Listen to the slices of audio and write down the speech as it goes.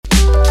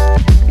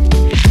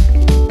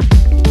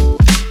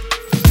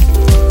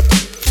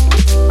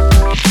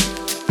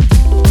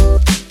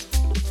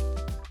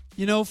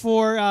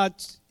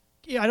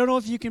I don't know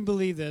if you can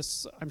believe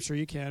this. I'm sure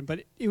you can,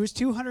 but it was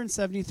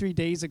 273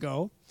 days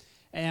ago,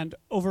 and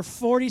over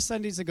 40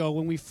 Sundays ago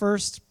when we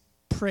first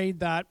prayed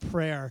that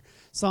prayer.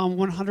 Psalm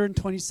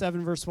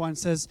 127 verse 1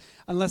 says,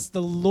 "Unless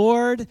the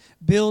Lord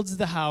builds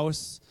the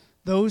house,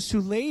 those who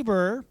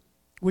labor,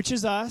 which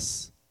is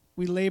us,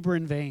 we labor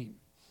in vain.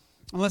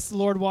 Unless the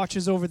Lord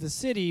watches over the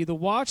city, the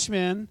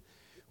watchman,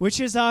 which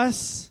is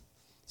us,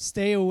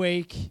 stay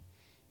awake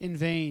in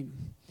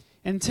vain."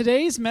 And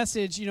today's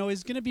message,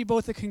 is going to be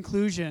both a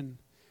conclusion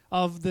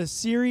of the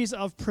series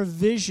of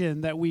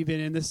provision that we've been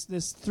in, this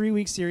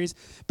 3-week series,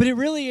 but it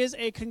really is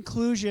a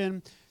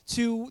conclusion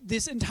to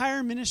this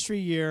entire ministry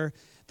year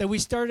that we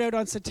started out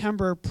on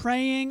September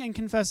praying and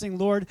confessing,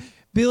 "Lord,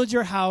 build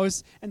your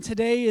house." And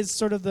today is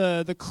sort of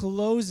the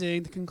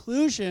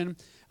conclusion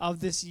of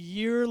this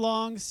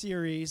year-long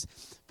series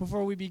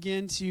before we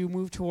begin to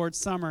move towards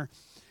summer.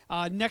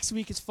 Next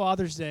week is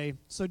Father's Day.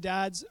 So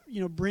dads,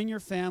 bring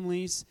your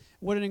families.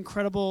 What an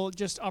incredible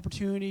just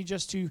opportunity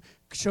just to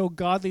show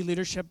godly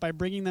leadership by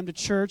bringing them to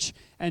church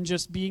and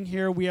just being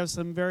here. We have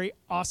some very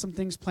awesome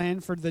things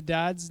planned for the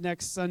dads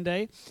next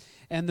Sunday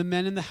and the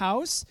men in the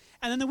house.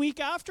 And then the week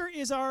after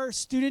is our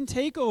student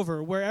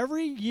takeover, where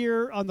every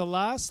year on the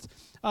last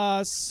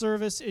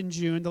service in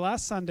June, the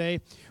last Sunday,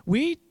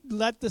 we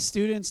let the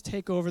students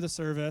take over the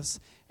service,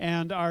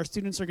 and our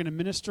students are going to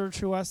minister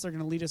to us. They're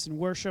going to lead us in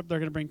worship. They're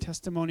going to bring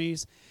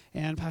testimonies,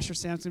 and Pastor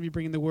Sam's going to be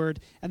bringing the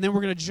word. And then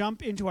we're going to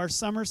jump into our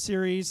summer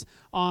series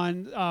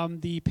on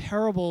the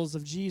parables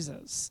of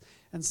Jesus.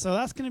 And so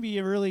that's going to be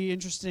a really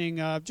interesting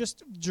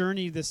just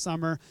journey this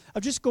summer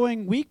of just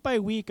going week by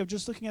week of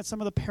just looking at some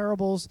of the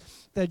parables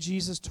that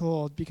Jesus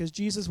told, because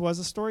Jesus was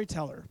a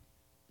storyteller.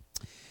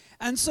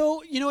 And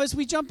so, as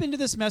we jump into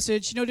this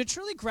message, to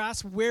truly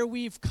grasp where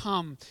we've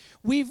come,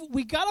 we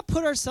got to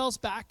put ourselves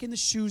back in the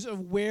shoes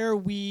of where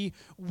we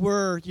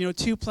were,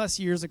 2+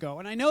 years ago.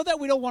 And I know that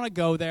we don't want to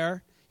go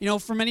there.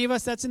 For many of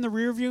us, that's in the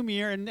rearview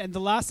mirror, and the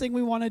last thing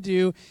we want to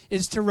do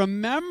is to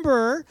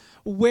remember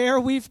where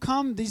we've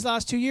come these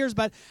last 2 years.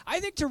 But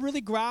I think to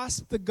really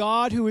grasp the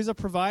God who is a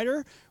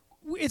provider,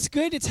 it's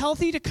good, it's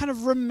healthy to kind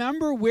of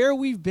remember where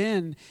we've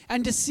been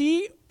and to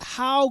see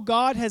how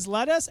God has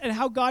led us and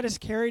how God has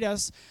carried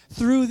us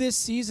through this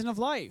season of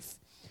life.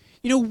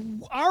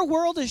 Our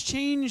world has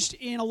changed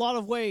in a lot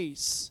of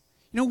ways.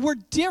 We're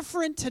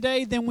different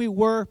today than we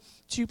were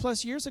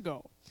 2+ years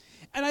ago.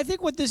 And I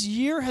think what this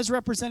year has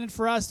represented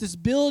for us, this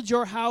Build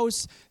Your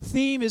House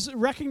theme, is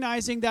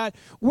recognizing that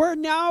we're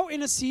now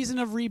in a season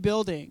of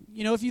rebuilding.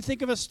 If you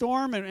think of a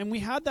storm, and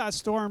we had that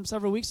storm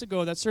several weeks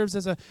ago that serves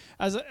as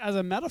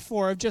a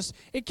metaphor of just,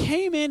 it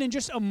came in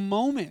just a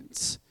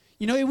moment.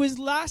 It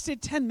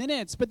lasted 10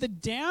 minutes, but the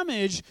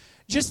damage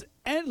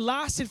it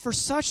lasted for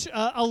such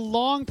a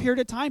long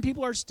period of time.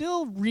 People are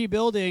still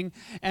rebuilding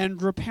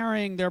and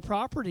repairing their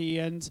property,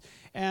 and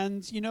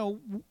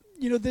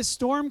this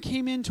storm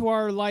came into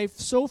our life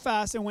so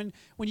fast, and when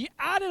you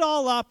add it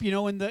all up,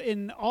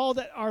 in all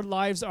that our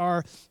lives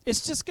are,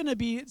 it's just going to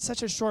be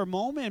such a short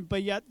moment,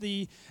 but yet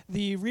the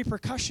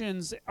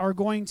repercussions are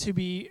going to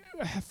be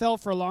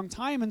felt for a long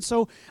time. And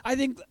so I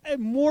think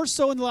more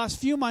so in the last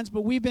few months,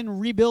 but we've been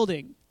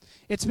rebuilding.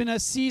 It's been a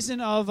season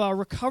of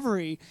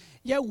recovery.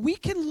 Yet we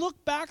can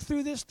look back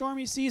through this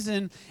stormy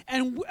season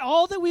and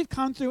all that we've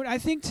come through. And I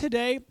think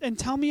today, and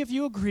tell me if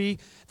you agree,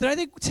 that I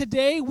think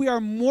today we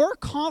are more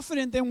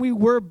confident than we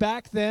were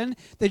back then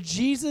that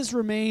Jesus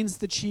remains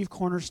the chief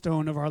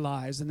cornerstone of our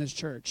lives in this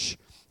church.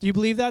 Do you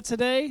believe that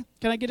today?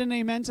 Can I get an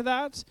amen to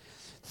that?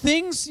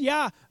 Things,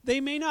 they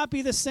may not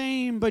be the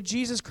same, but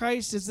Jesus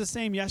Christ is the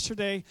same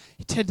yesterday,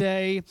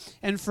 today,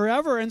 and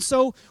forever. And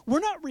so we're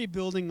not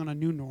rebuilding on a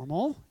new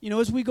normal.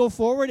 As we go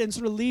forward and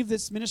sort of leave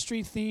this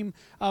ministry theme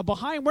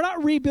behind, we're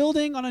not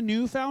rebuilding on a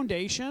new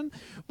foundation.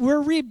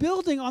 We're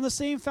rebuilding on the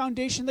same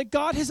foundation that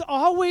God has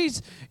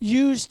always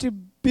used to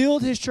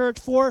build his church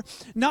for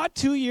not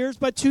 2 years,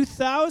 but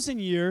 2,000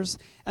 years,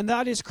 and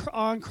that is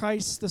on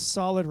Christ, the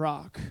solid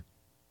rock.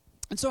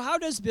 And so how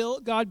does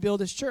God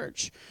build his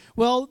church?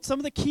 Well, some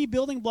of the key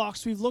building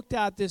blocks we've looked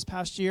at this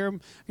past year, I'm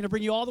going to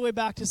bring you all the way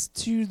back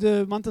to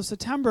the month of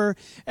September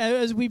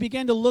as we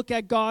begin to look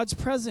at God's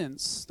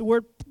presence. The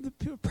word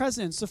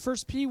presence, the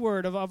first P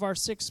word of our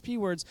 6 P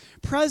words.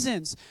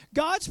 Presence.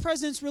 God's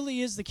presence really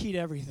is the key to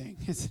everything,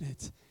 isn't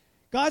it?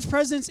 God's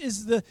presence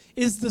is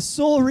the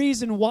sole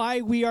reason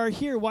why we are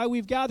here, why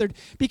we've gathered.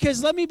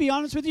 Because let me be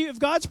honest with you, if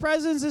God's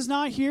presence is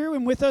not here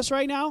and with us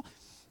right now,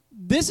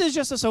 this is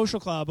just a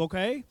social club,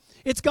 okay?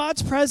 It's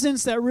God's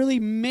presence that really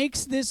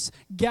makes this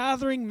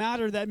gathering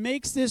matter, that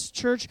makes this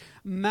church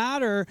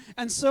matter.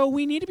 And so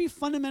we need to be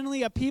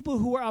fundamentally a people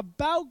who are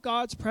about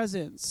God's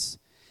presence.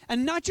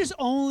 And not just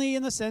only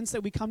in the sense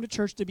that we come to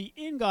church to be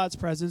in God's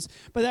presence,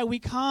 but that we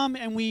come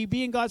and we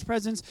be in God's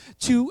presence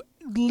to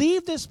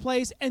leave this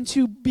place and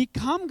to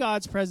become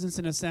God's presence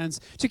in a sense,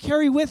 to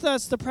carry with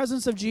us the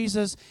presence of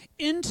Jesus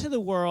into the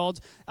world,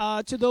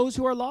 to those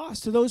who are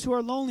lost, to those who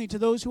are lonely, to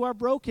those who are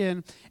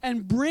broken,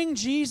 and bring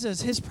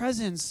Jesus, his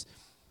presence,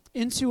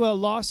 into a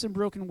lost and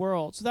broken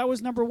world. So that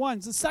was number one.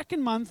 The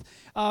second month,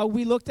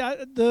 we looked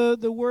at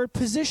the word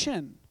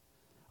position,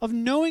 of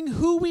knowing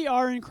who we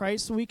are in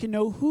Christ so we can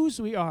know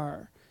whose we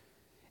are.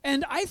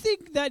 And I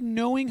think that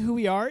knowing who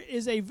we are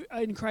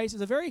in Christ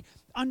is a very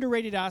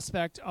underrated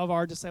aspect of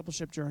our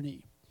discipleship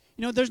journey.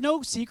 You know, there's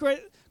no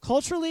secret.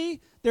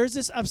 Culturally, there's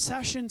this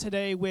obsession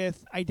today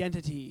with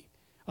identity,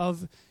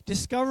 of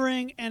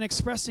discovering and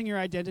expressing your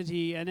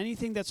identity, and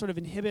anything that sort of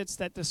inhibits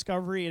that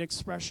discovery and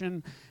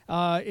expression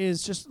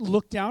is just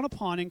looked down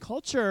upon in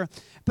culture.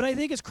 But I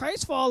think as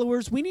Christ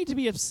followers, we need to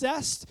be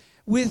obsessed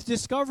with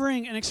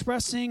discovering and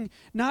expressing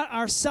not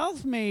our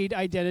self-made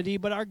identity,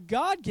 but our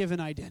God-given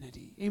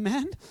identity.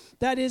 Amen?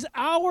 That is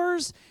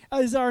ours,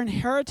 is our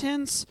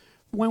inheritance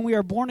when we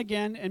are born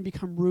again and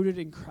become rooted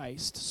in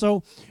Christ.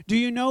 So, do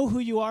you know who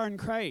you are in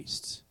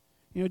Christ?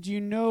 You know, do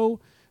you know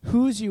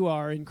whose you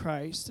are in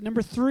Christ?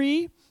 Number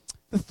 3,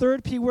 the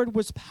third P word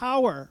was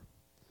power.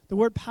 The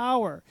word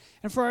power.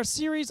 And for our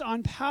series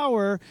on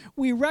power,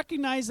 we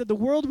recognize that the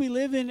world we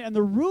live in and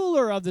the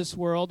ruler of this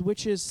world,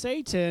 which is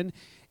Satan,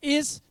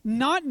 is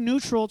not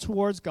neutral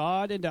towards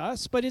God and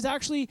us, but is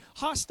actually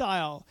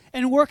hostile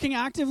and working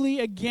actively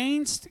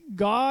against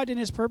God and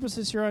his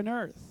purposes here on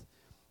earth.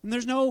 And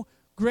there's no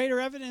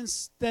greater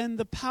evidence than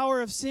the power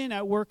of sin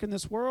at work in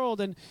this world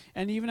and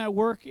even at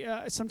work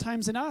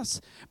sometimes in us.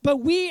 But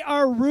we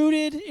are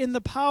rooted in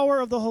the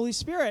power of the Holy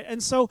Spirit.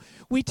 And so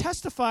we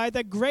testify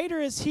that greater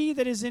is he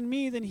that is in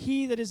me than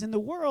he that is in the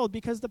world,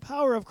 because the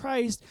power of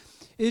Christ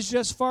is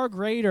just far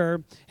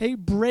greater.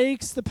 It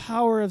breaks the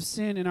power of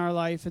sin in our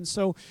life. And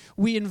so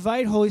we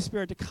invite Holy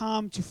Spirit to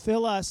come to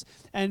fill us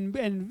and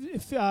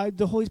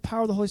the Holy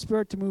power of the Holy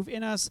Spirit to move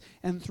in us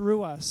and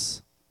through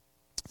us.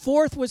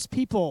 Fourth was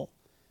people.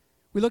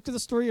 We looked at the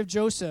story of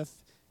Joseph,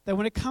 that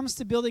when it comes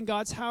to building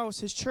God's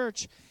house, his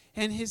church,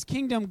 and his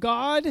kingdom,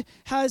 God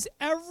has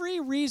every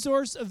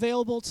resource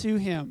available to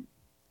him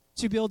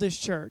to build his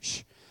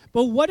church.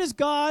 But what does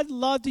God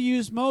love to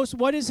use most?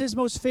 What is his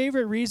most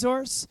favorite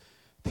resource?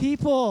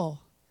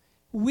 People.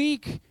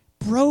 Weak,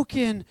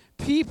 broken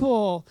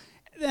people.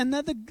 And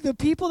that the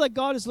people that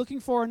God is looking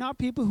for are not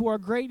people who are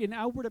great in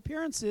outward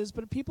appearances,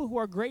 but people who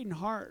are great in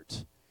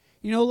heart.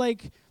 You know,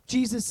 like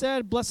Jesus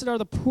said, blessed are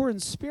the poor in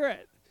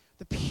spirit,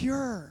 the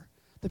pure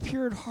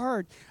at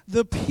heart,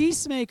 the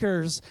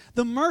peacemakers,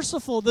 the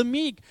merciful, the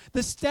meek,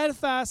 the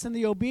steadfast, and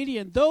the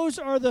obedient. Those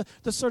are the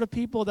sort of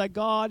people that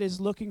God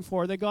is looking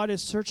for, that God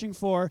is searching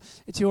for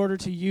in order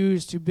to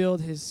use to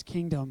build his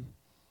kingdom.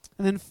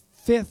 And then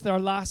fifth, our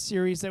last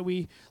series that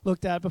we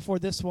looked at before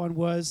this one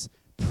was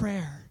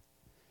prayer.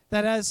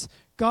 That as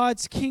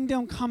God's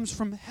kingdom comes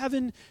from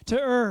heaven to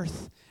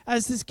earth,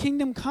 as this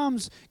kingdom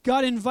comes,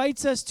 God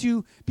invites us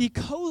to be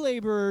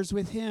co-laborers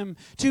with him,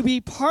 to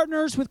be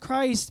partners with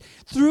Christ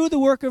through the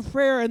work of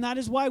prayer. And that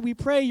is why we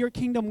pray, your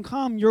kingdom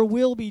come, your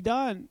will be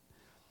done.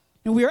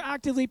 And we are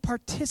actively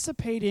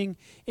participating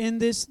in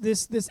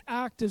this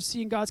act of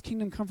seeing God's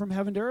kingdom come from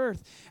heaven to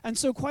earth. And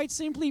so quite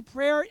simply,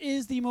 prayer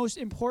is the most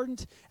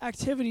important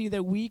activity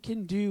that we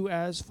can do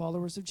as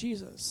followers of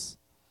Jesus.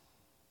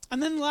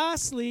 And then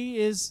lastly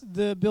is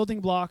the building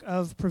block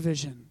of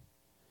provision.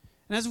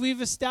 And as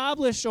we've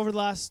established over the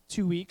last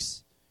 2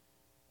 weeks,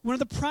 one of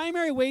the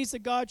primary ways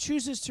that God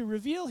chooses to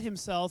reveal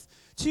himself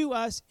to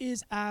us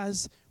is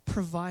as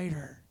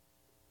provider.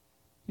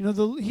 You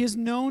know, he is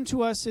known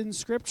to us in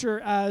Scripture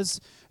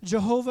as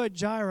Jehovah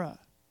Jireh,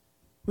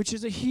 which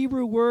is a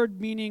Hebrew word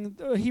meaning,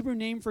 a Hebrew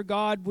name for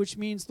God, which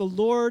means the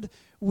Lord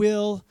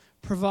will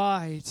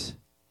provide.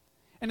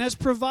 And as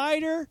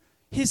provider,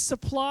 his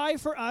supply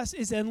for us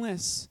is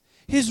endless.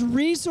 His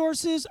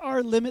resources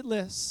are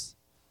limitless.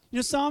 You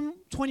know, Psalm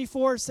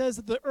 24 says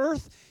that the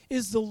earth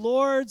is the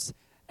Lord's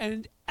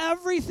and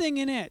everything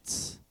in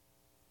it.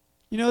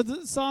 You know,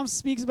 the Psalm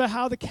speaks about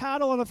how the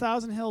cattle on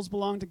 1,000 hills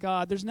belong to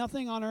God. There's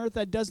nothing on earth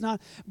that does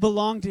not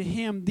belong to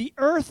him. The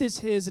earth is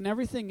his and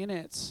everything in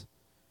it.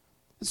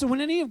 And so when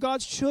any of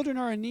God's children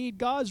are in need,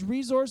 God's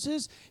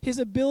resources, his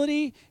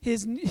ability,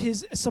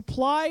 his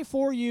supply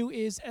for you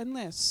is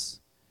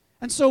endless.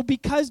 And so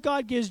because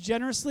God gives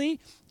generously,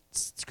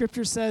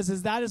 Scripture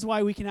says that is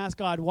why we can ask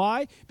God.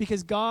 Why?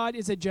 Because God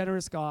is a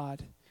generous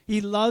God.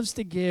 He loves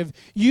to give.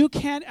 You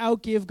can't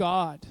outgive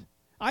God.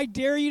 I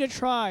dare you to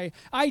try.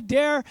 I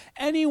dare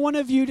any one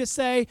of you to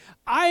say,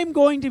 I'm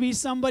going to be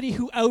somebody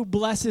who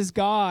outblesses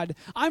God.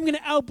 I'm going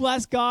to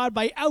outbless God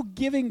by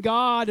outgiving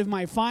God of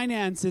my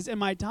finances and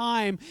my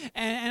time.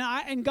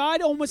 And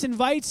God almost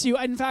invites you.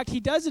 In fact, he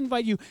does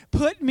invite you.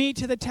 Put me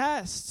to the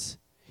test.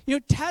 You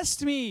know,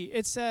 test me,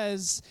 it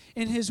says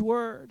in his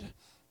word.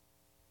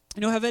 You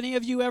know, have any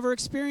of you ever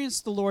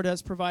experienced the Lord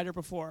as provider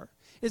before?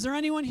 Is there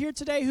anyone here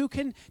today who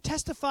can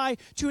testify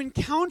to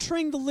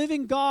encountering the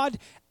living God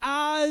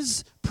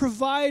as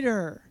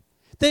provider?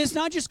 That it's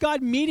not just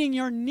God meeting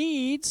your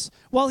needs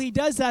while he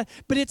does that,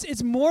 but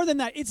it's more than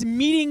that. It's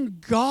meeting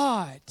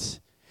God.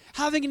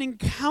 Having an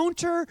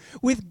encounter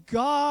with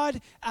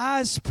God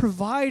as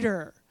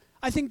provider.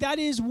 I think that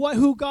is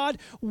who God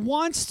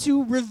wants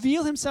to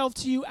reveal himself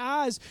to you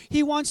as.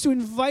 He wants to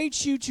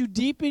invite you to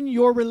deepen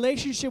your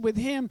relationship with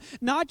him,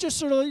 not just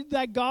sort of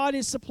that God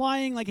is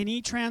supplying like an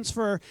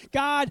e-transfer.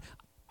 God,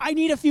 I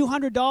need a few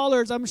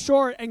 $100, I'm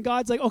short. And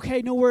God's like,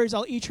 okay, no worries,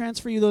 I'll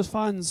e-transfer you those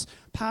funds.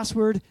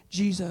 Password,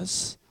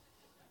 Jesus.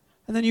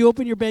 And then you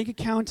open your bank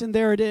account and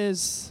there it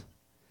is.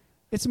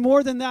 It's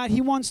more than that.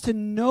 He wants to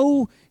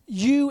know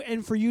you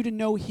and for you to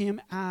know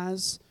him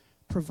as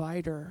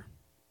provider.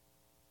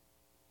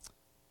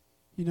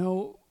 You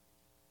know,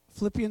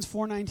 Philippians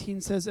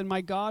 4:19 says, and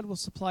my God will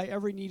supply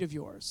every need of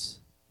yours.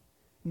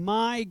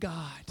 My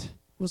God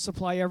will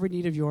supply every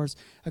need of yours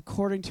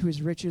according to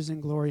his riches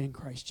and glory in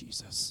Christ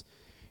Jesus.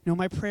 You know,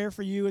 my prayer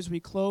for you as we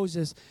close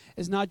is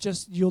not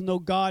just you'll know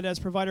God as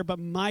provider, but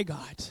my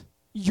God,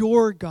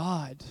 your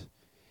God.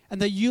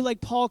 And that you,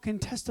 like Paul, can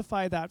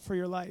testify that for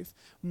your life.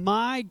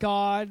 My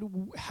God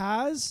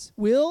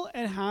will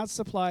and has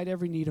supplied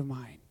every need of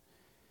mine.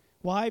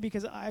 Why?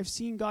 Because I've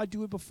seen God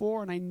do it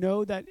before, and I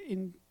know that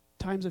in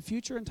times of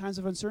future and times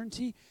of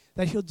uncertainty,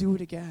 that he'll do it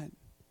again.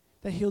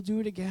 That he'll do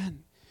it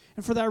again.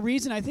 And for that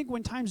reason, I think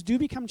when times do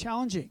become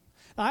challenging,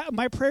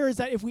 my prayer is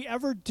that if we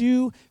ever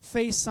do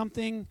face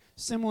something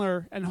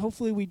similar, and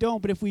hopefully we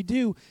don't, but if we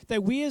do,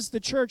 that we as the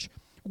church,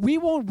 we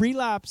won't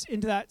relapse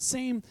into that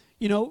same,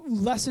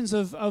 lessons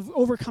of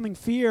overcoming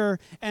fear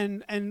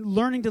and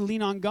learning to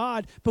lean on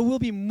God, but we'll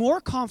be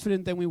more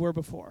confident than we were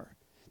before.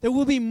 That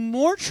we'll be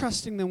more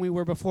trusting than we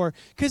were before.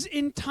 Because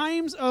in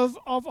times of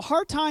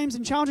hard times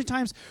and challenging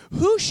times,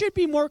 who should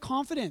be more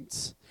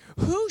confident?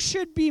 Who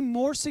should be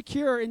more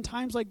secure in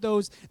times like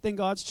those than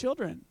God's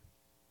children?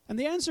 And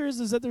the answer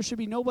is that there should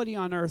be nobody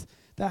on earth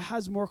that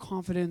has more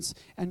confidence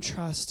and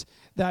trust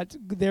that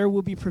there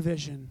will be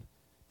provision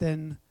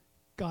than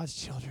God's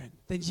children,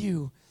 than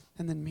you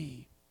and than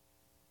me.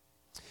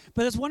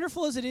 But as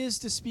wonderful as it is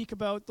to speak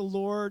about the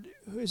Lord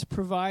who is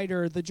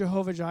provider, the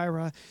Jehovah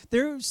Jireh,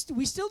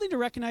 we still need to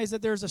recognize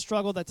that there's a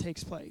struggle that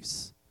takes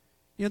place.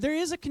 There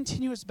is a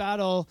continuous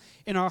battle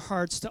in our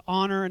hearts to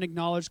honor and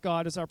acknowledge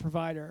God as our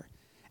provider.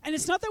 And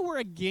it's not that we're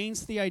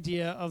against the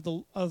idea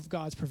of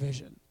God's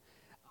provision.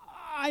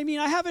 I mean,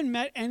 I haven't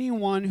met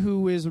anyone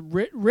who is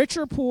rich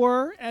or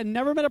poor and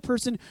never met a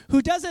person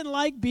who doesn't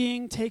like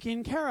being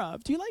taken care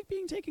of. Do you like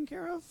being taken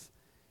care of?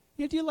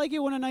 Do you like it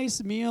when a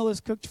nice meal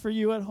is cooked for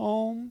you at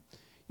home?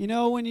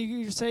 When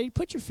you say,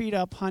 put your feet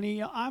up,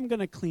 honey, I'm going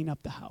to clean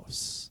up the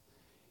house.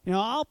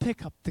 I'll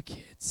pick up the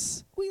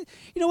kids.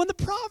 When the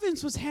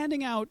province was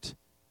handing out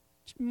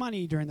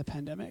money during the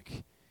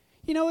pandemic,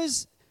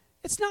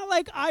 it's not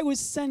like I was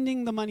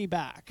sending the money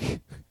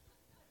back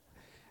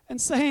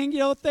and saying,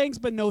 thanks,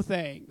 but no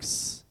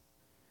thanks.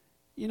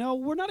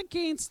 We're not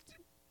against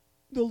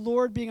the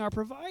Lord being our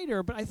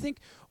provider, but I think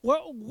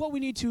what we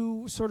need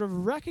to sort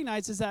of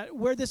recognize is that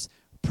where this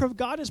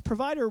God as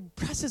provider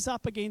presses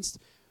up against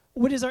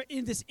what is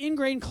this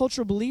ingrained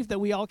cultural belief that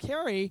we all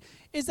carry,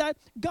 is that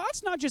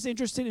God's not just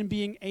interested in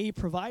being a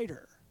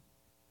provider.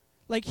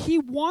 Like, he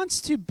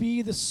wants to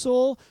be the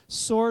sole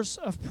source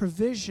of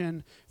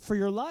provision for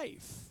your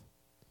life.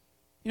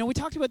 We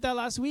talked about that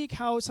last week,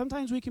 how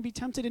sometimes we can be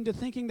tempted into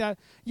thinking that,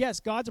 yes,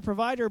 God's a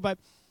provider, but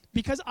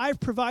because I've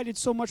provided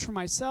so much for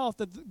myself,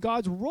 that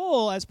God's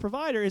role as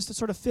provider is to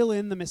sort of fill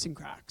in the missing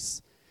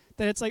cracks.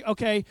 That it's like,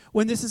 okay,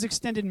 when this has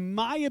extended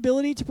my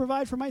ability to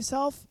provide for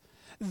myself,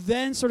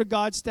 then sort of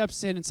God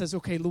steps in and says,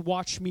 okay,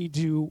 watch me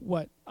do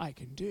what I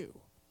can do.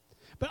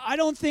 But I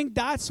don't think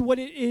that's what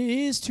it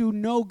is to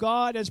know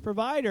God as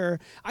provider.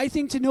 I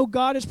think to know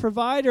God as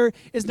provider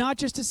is not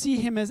just to see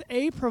him as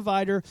a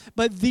provider,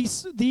 but the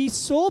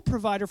sole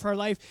provider for our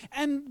life.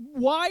 And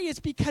why? It's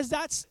because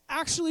that's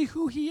actually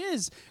who he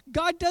is.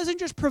 God doesn't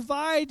just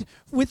provide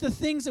with the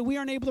things that we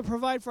aren't able to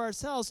provide for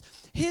ourselves.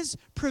 His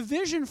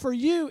provision for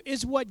you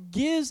is what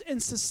gives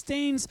and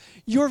sustains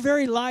your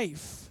very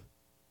life.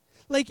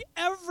 Like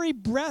every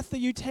breath that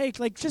you take,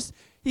 like just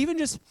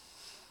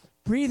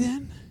breathe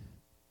in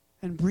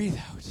and breathe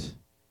out.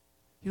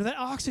 That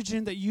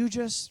oxygen that you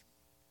just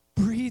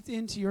breathed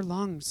into your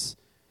lungs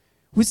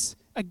was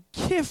a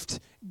gift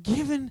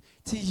given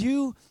to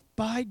you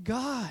by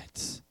God.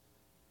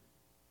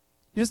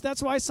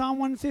 That's why Psalm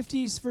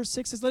 150 verse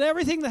 6 says, let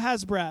everything that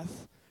has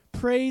breath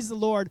praise the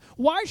Lord.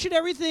 Why should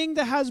everything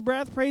that has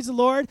breath praise the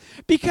Lord?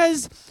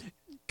 Because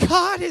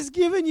God has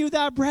given you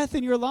that breath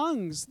in your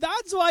lungs.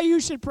 That's why you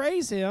should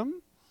praise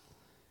him.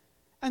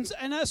 And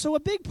so a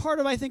big part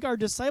of, I think, our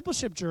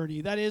discipleship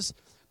journey, that is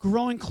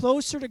growing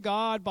closer to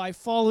God by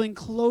following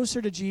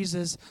closer to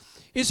Jesus,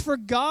 is for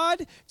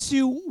God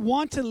to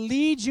want to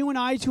lead you and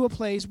I to a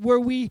place where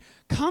we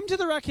come to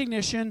the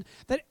recognition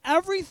that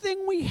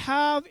everything we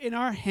have in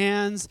our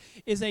hands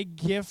is a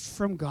gift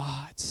from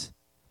God.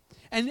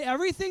 And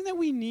everything that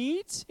we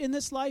need in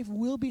this life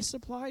will be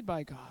supplied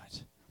by God.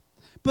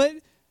 But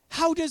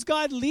how does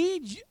God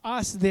lead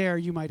us there,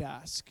 you might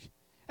ask?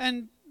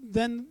 And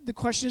then the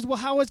question is, well,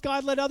 how has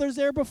God led others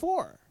there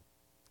before?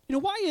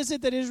 Why is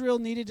it that Israel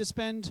needed to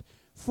spend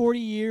 40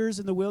 years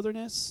in the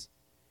wilderness?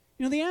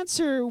 The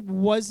answer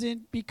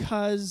wasn't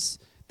because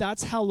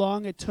that's how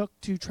long it took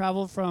to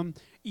travel from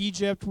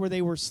Egypt, where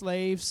they were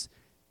slaves,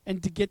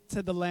 and to get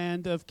to the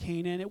land of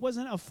Canaan. It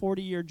wasn't a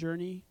 40-year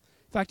journey.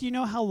 In fact, do you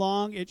know how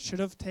long it should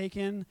have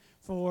taken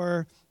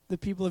for the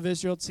people of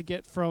Israel to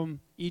get from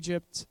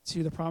Egypt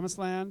to the Promised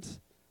Land?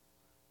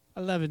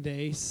 11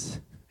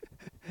 days.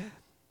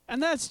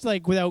 And that's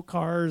like without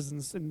cars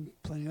and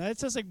plenty.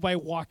 That's just like by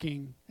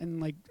walking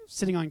and like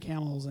sitting on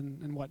camels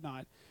and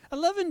whatnot.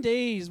 11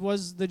 days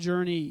was the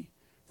journey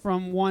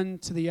from one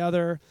to the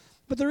other.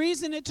 But the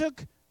reason it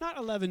took not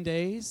 11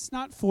 days,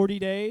 not 40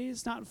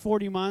 days, not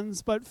 40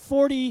 months, but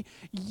 40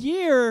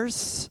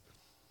 years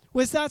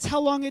was that's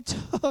how long it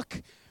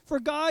took for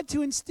God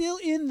to instill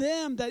in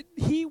them that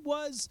he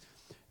was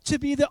to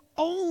be the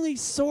only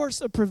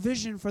source of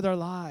provision for their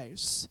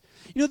lives.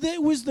 You know,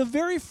 that was the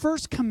very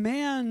first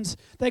command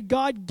that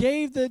God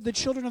gave the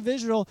children of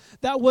Israel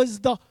that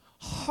was the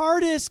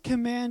hardest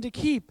command to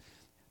keep.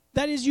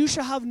 That is, you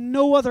shall have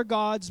no other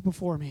gods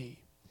before me.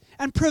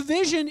 And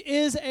provision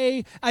is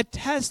a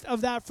test of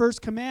that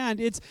first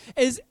command. It's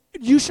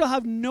you shall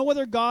have no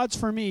other gods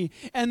for me.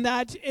 And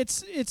that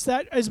it's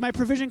that, does my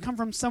provision come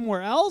from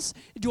somewhere else?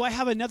 Do I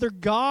have another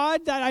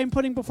God that I'm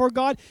putting before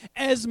God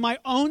as my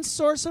own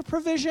source of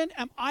provision?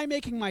 Am I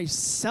making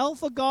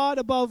myself a God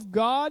above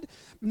God?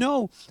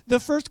 No. The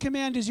first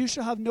command is you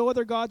shall have no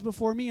other gods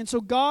before me. And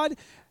so God,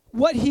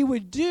 what he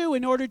would do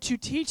in order to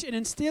teach and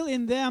instill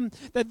in them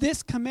that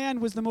this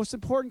command was the most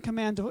important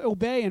command to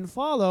obey and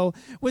follow,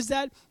 was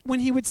that when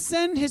he would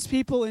send his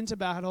people into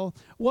battle,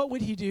 what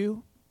would he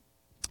do?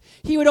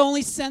 He would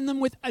only send them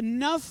with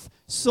enough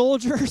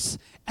soldiers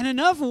and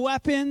enough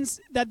weapons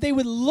that they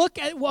would look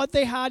at what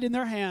they had in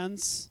their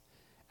hands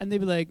and they'd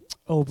be like,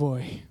 oh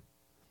boy,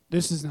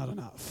 this is not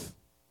enough.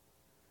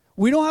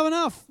 We don't have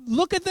enough.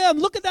 Look at them.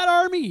 Look at that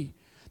army.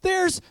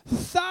 There's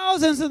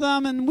thousands of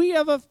them and we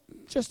have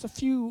just a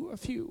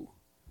few.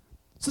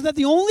 So that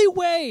the only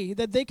way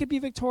that they could be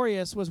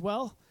victorious was,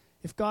 well,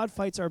 if God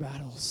fights our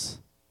battles.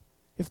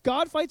 If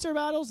God fights our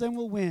battles, then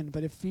we'll win.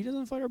 But if he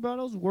doesn't fight our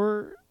battles,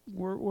 we're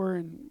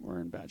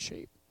in bad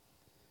shape.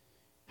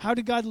 How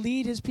did God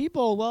lead his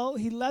people? Well,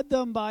 he led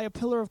them by a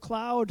pillar of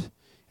cloud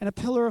and a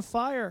pillar of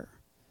fire.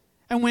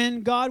 And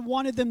when God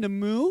wanted them to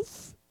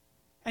move,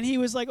 and he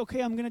was like,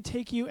 okay, I'm going to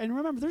take you. And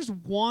remember, there's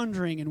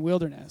wandering in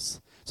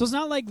wilderness. So it's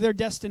not like their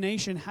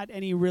destination had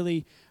any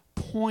really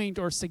point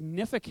or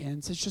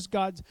significance. It's just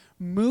God's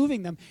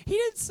moving them. He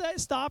didn't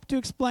stop to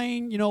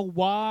explain,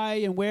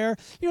 why and where.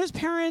 As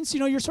parents,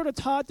 you're sort of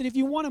taught that if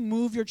you want to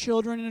move your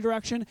children in a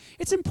direction,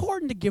 it's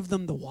important to give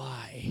them the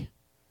why,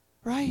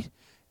 right?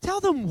 Tell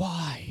them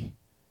why.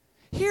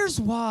 Here's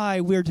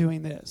why we're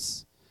doing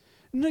this.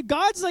 And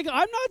God's like,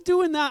 I'm not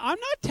doing that. I'm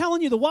not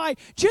telling you the why.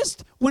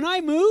 Just when I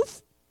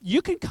move,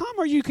 you can come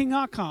or you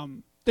cannot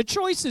come. The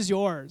choice is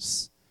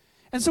yours.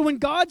 And so when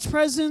God's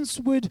presence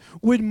would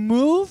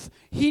move,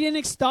 he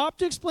didn't stop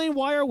to explain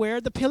why or where.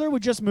 The pillar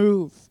would just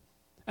move.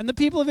 And the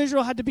people of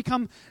Israel had to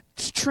become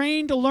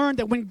trained to learn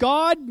that when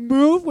God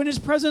moved, when his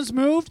presence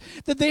moved,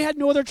 that they had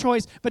no other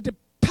choice but to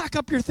pack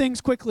up your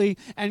things quickly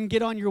and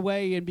get on your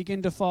way and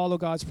begin to follow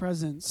God's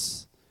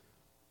presence.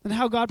 And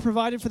how God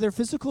provided for their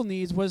physical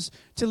needs was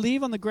to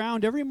leave on the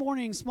ground every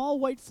morning small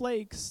white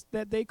flakes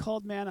that they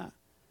called manna.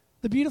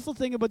 The beautiful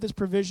thing about this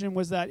provision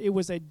was that it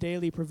was a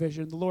daily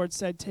provision. The Lord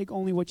said, take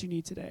only what you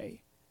need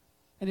today.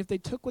 And if they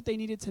took what they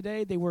needed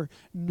today, they were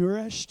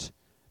nourished.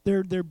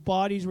 Their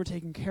bodies were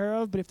taken care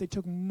of. But if they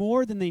took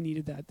more than they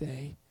needed that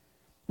day,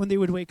 when they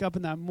would wake up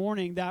in that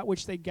morning, that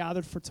which they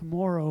gathered for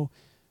tomorrow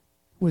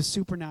was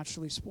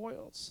supernaturally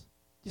spoiled.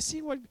 You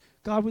see what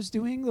God was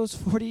doing those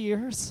 40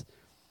 years?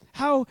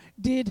 How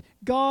did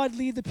God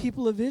lead the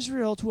people of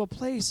Israel to a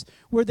place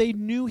where they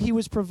knew he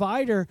was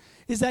provider?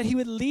 Is that he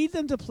would lead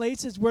them to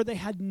places where they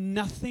had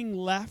nothing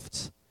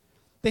left.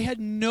 They had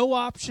no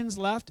options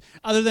left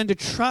other than to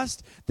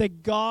trust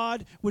that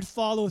God would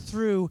follow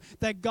through,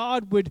 that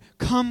God would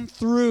come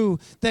through,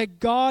 that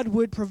God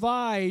would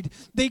provide.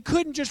 They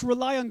couldn't just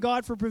rely on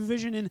God for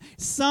provision in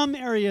some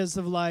areas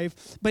of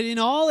life, but in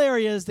all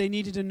areas they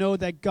needed to know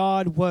that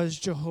God was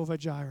Jehovah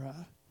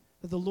Jireh,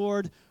 that the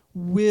Lord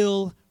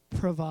will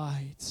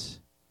provide.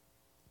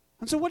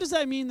 And so what does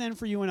that mean then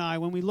for you and I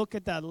when we look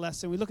at that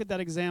lesson? We look at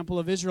that example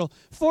of Israel.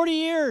 40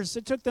 years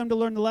it took them to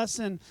learn the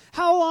lesson.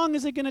 How long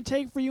is it going to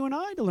take for you and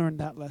I to learn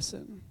that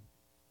lesson?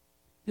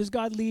 Does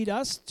God lead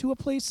us to a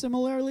place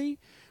similarly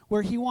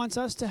where he wants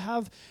us to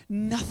have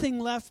nothing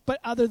left but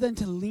other than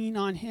to lean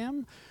on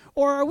him?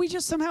 Or are we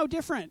just somehow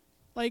different?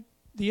 Like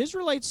the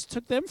Israelites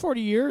took them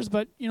 40 years,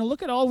 but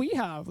look at all we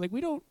have. Like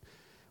we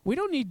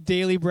don't need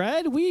daily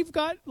bread. We've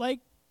got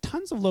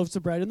tons of loaves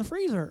of bread in the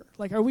freezer.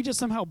 Are we just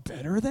somehow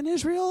better than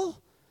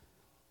Israel?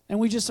 And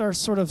we just are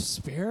sort of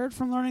spared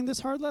from learning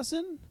this hard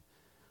lesson?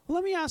 Well,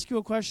 let me ask you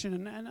a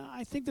question, and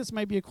I think this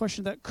might be a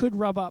question that could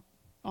rub up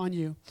on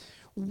you.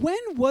 When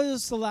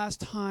was the last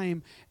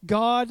time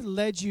God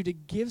led you to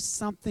give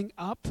something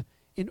up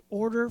in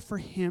order for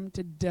him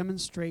to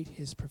demonstrate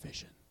his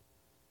provision?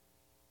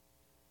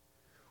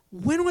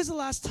 When was the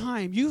last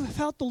time you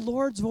felt the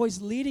Lord's voice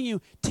leading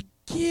you to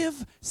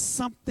give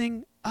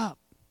something up?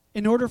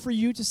 in order for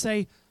you to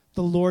say,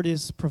 the Lord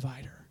is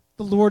provider.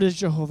 The Lord is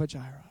Jehovah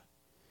Jireh.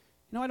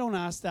 I don't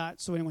ask that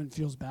so anyone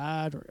feels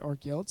bad or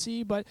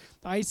guilty, but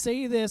I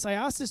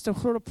ask this to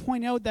sort of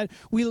point out that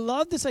we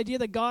love this idea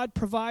that God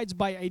provides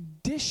by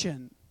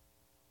addition.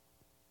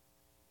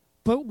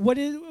 But what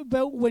is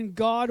about when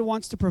God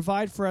wants to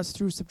provide for us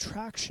through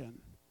subtraction?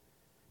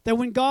 That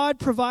when God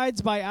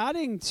provides by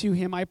adding to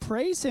him, I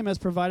praise him as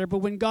provider, but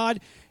when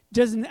God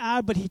doesn't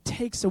add, but he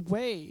takes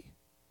away,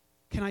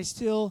 can I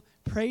still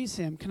praise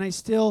him? Can I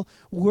still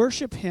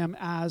worship him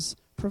as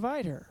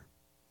provider?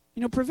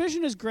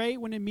 Provision is great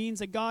when it means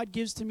that God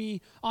gives to me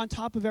on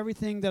top of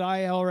everything that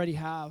I already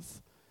have.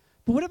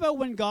 But what about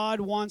when God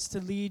wants to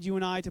lead you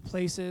and I to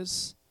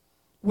places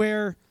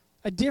where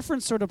a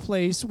different sort of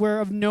place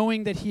where of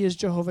knowing that he is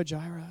Jehovah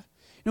Jireh?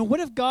 What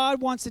if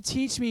God wants to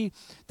teach me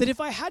that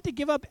if I had to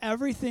give up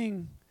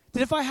everything,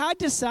 that if I had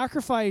to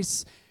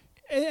sacrifice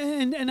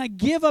and I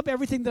give up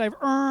everything that I've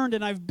earned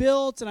and I've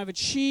built and I've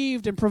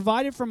achieved and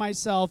provided for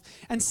myself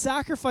and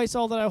sacrifice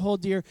all that I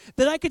hold dear,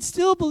 that I could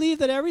still believe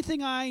that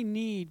everything I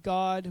need,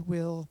 God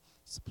will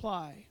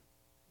supply.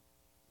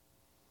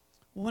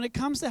 Well, when it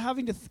comes to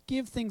having to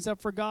give things up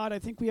for God, I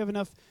think we have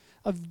enough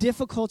of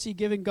difficulty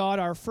giving God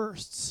our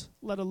firsts,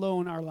 let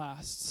alone our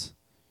lasts.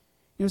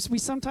 So we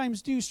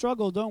sometimes do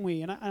struggle, don't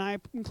we? And I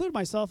include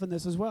myself in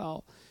this as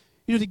well.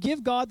 To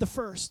give God the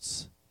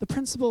firsts, the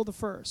principle of the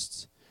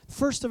firsts.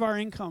 First of our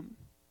income.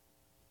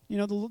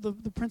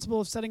 The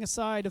principle of setting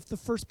aside of the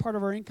first part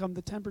of our income,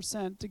 the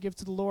 10% to give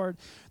to the Lord.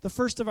 The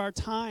first of our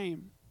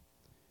time,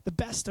 the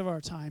best of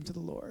our time to the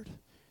Lord.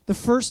 The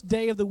first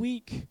day of the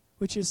week,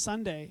 which is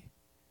Sunday,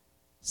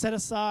 set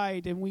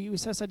aside, and we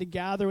set aside to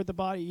gather with the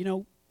body.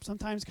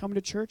 Sometimes coming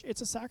to church,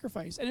 it's a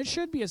sacrifice, and it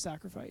should be a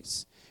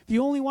sacrifice. If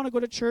you only want to go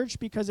to church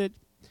because it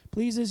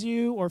pleases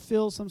you or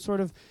fills some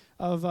sort of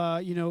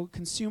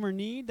consumer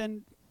need,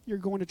 then you're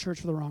going to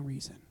church for the wrong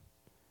reason.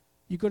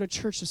 You go to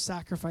church to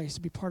sacrifice,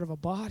 to be part of a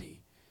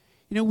body.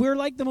 We're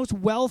like the most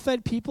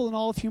well-fed people in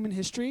all of human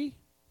history.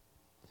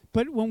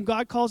 But when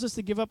God calls us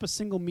to give up a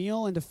single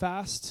meal and to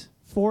fast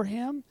for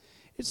him,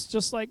 it's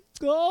just like,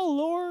 oh,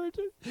 Lord,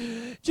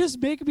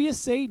 just make me a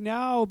saint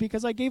now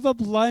because I gave up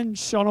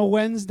lunch on a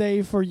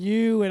Wednesday for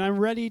you and I'm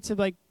ready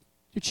to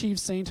achieve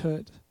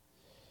sainthood.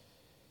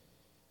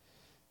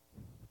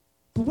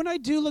 But when I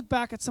do look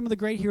back at some of the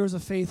great heroes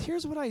of faith,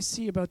 here's what I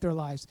see about their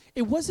lives.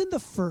 It wasn't the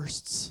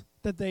firsts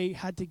that they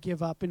had to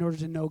give up in order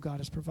to know God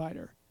as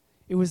provider.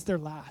 It was their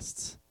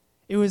lasts.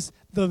 It was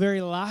the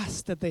very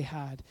last that they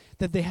had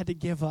to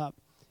give up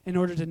in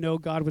order to know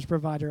God was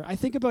provider. I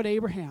think about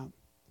Abraham.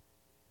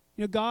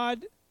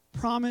 God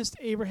promised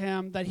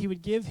Abraham that he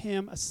would give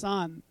him a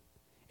son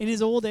in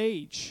his old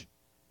age.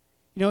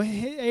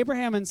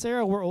 Abraham and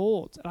Sarah were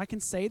old. And I can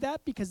say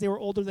that because they were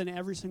older than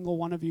every single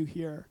one of you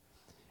here.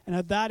 And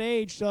at that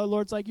age, the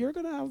Lord's like, you're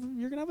gonna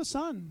have a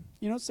son.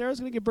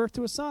 Sarah's gonna give birth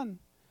to a son.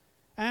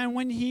 And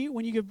when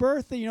you give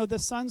birth, the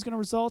son's going to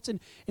result in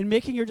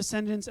making your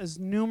descendants as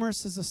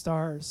numerous as the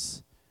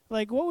stars.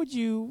 What would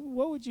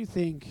you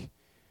think?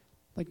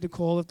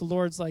 Nicole, if the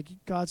Lord's like,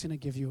 God's going to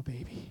give you a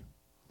baby.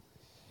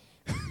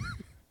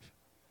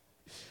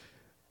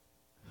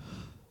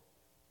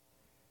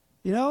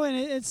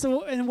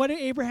 And what did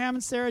Abraham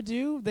and Sarah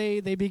do?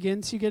 They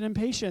begin to get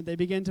impatient. They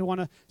begin to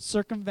want to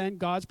circumvent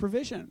God's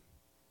provision.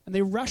 And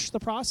they rush the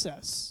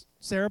process.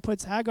 Sarah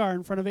puts Hagar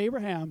in front of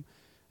Abraham.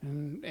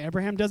 And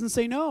Abraham doesn't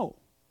say no.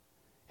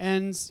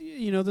 And,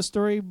 the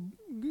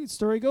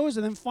story goes.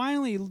 And then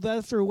finally,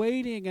 after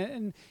waiting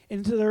and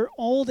into their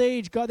old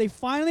age, they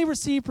finally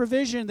receive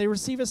provision. They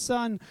receive a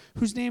son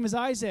whose name is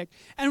Isaac.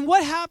 And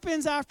what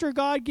happens after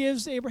God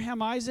gives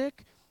Abraham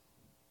Isaac?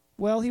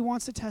 Well, he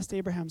wants to test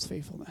Abraham's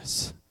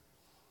faithfulness.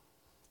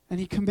 And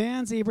he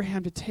commands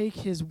Abraham to take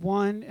his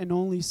one and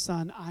only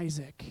son,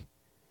 Isaac,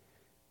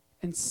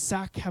 and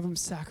have him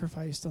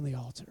sacrificed on the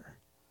altar.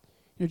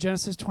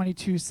 Genesis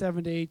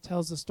 22:7-8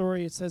 tells the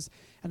story. It says,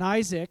 and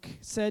Isaac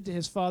said to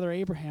his father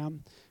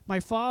Abraham, my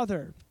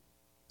father.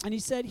 And he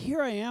said,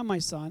 here I am, my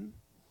son.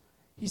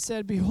 He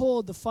said,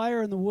 behold, the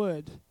fire and the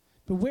wood,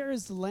 but where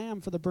is the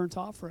lamb for the burnt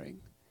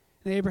offering?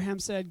 And Abraham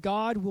said,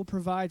 God will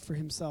provide for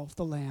himself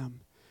the lamb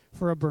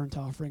for a burnt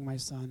offering, my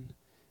son.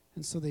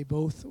 And so they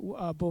both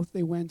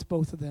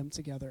of them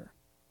together.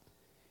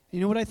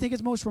 And what I think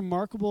is most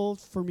remarkable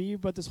for me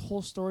about this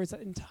whole story is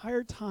that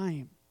entire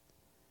time,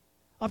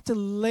 up to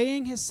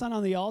laying his son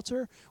on the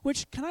altar,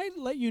 which, can I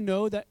let you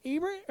know that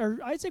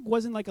Isaac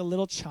wasn't like a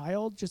little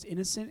child, just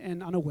innocent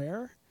and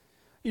unaware.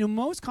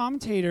 Most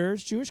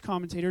commentators, Jewish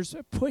commentators,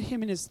 put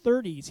him in his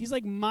 30s. He's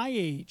like my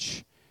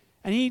age.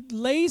 And he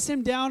lays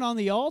him down on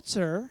the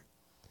altar,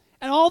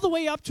 and all the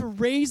way up to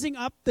raising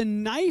up the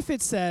knife,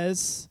 it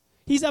says,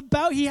 he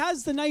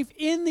has the knife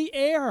in the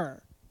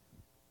air.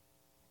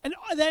 And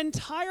the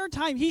entire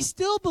time, he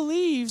still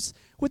believes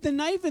with the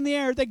knife in the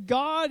air that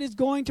God is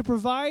going to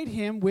provide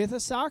him with a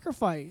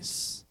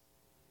sacrifice.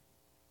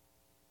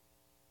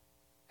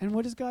 And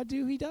what does God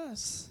do? He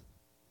does.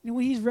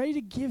 When he's ready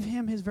to give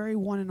him his very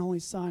one and only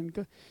son,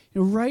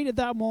 right at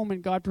that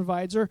moment, God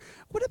provides. Or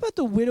what about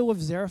the widow of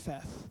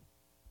Zarephath?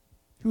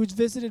 who was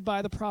visited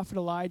by the prophet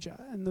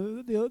Elijah. And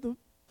the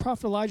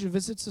prophet Elijah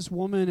visits this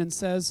woman and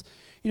says,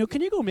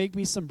 can you go make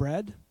me some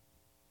bread?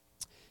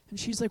 And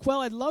she's like,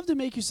 well, I'd love to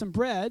make you some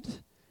bread,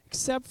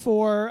 except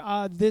for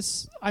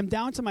this, I'm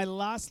down to my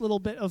last little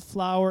bit of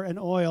flour and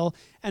oil,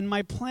 and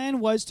my plan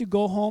was to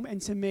go home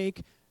and to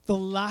make the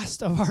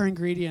last of our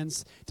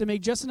ingredients, to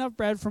make just enough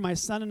bread for my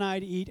son and I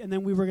to eat, and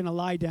then we were going to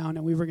lie down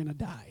and we were going to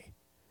die.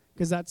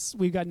 Because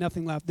we've got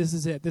nothing left. This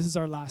is it. This is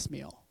our last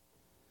meal.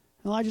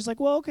 And Elijah's like,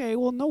 well, okay,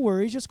 well, no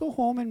worries. Just go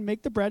home and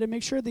make the bread and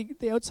make sure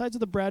the outsides of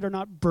the bread are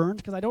not burnt,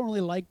 because I don't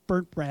really like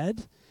burnt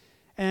bread.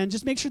 And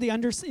just make sure the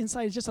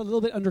inside is just a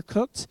little bit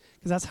undercooked,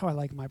 because that's how I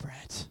like my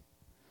bread.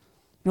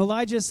 And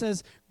Elijah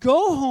says,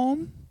 go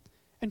home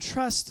and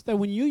trust that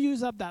when you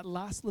use up that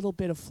last little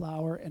bit of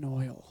flour and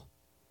oil,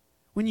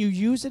 when you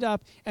use it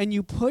up and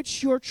you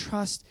put your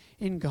trust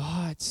in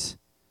God,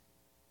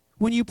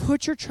 when you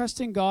put your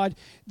trust in God,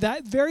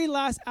 that very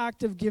last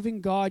act of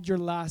giving God your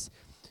last,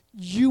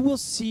 you will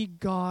see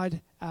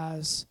God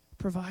as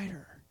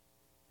provider.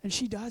 And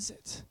she does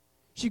it.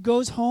 She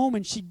goes home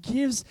and she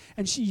gives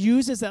and she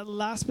uses that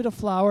last bit of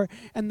flour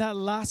and that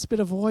last bit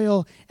of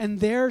oil. And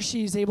there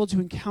she's able to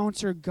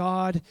encounter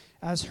God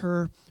as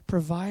her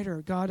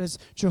provider, God as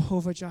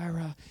Jehovah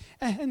Jireh.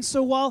 And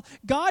so while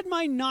God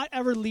might not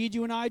ever lead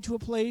you and I to a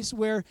place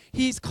where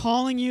he's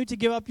calling you to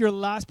give up your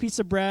last piece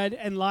of bread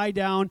and lie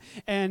down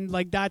and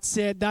like that's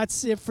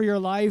it for your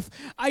life,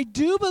 I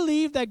do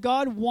believe that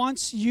God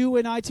wants you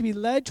and I to be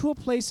led to a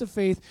place of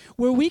faith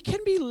where we can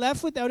be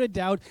left without a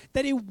doubt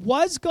that it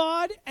was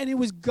God and it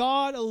was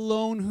God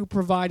alone who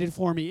provided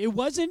for me. It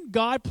wasn't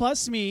God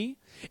plus me.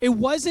 It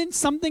wasn't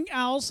something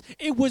else.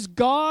 It was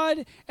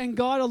God and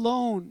God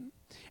alone.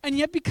 And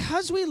yet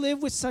because we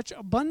live with such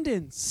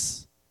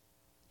abundance,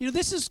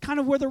 this is kind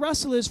of where the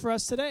wrestle is for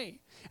us today.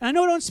 And I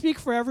know I don't speak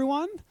for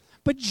everyone,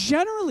 but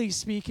generally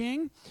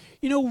speaking,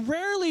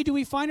 rarely do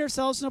we find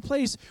ourselves in a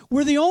place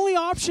where the only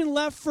option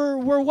left for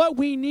what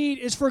we need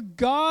is for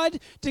God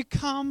to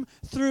come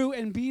through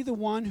and be the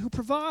one who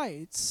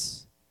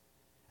provides.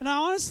 And I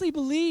honestly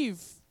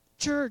believe,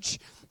 church,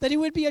 that it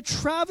would be a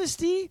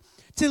travesty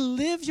to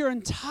live your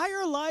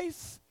entire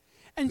life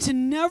and to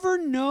never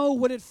know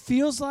what it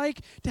feels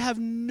like to have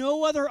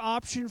no other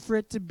option for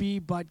it to be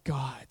but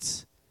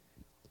God's.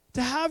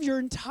 To have your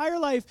entire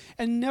life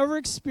and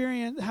never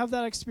have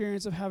that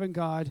experience of having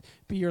God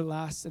be your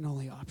last and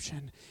only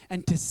option.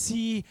 And to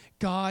see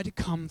God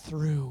come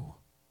through.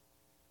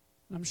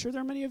 And I'm sure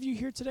there are many of you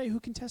here today who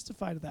can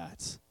testify to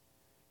that.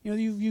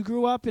 You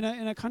grew up in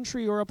a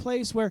country or a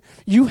place where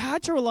you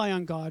had to rely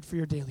on God for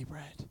your daily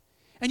bread.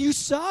 And you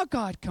saw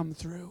God come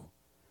through.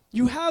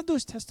 You have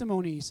those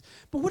testimonies.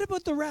 But what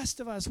about the rest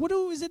of us? What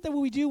is it that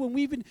we do when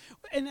we've been,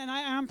 and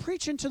I'm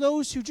preaching to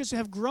those who just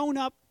have grown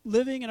up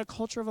living in a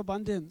culture of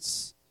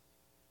abundance.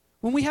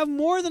 When we have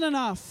more than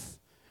enough.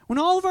 When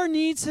all of our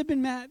needs have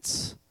been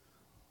met.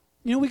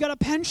 We got a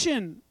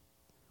pension.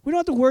 We don't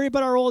have to worry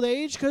about our old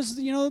age because,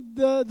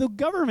 the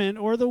government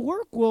or the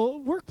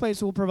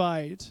workplace will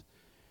provide.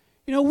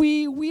 We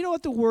don't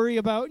have to worry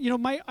about,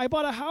 I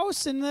bought a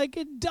house and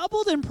it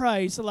doubled in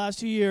price the last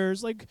 2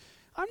 years.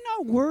 I'm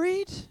not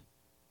worried.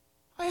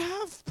 I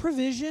have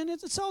provision.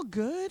 It's all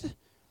good.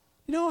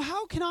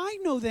 How can I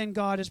know then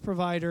God is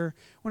provider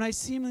when I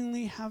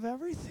seemingly have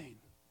everything?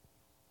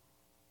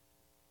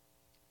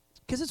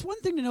 Because it's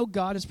one thing to know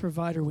God is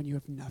provider when you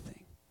have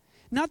nothing.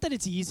 Not that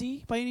it's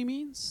easy by any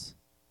means.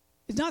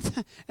 It's not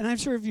that, and I'm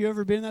sure if you've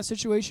ever been in that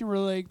situation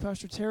where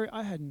Pastor Terry,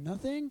 I had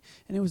nothing,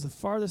 and it was the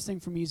farthest thing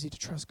from easy to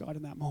trust God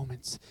in that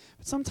moment.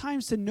 But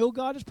sometimes to know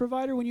God is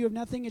provider when you have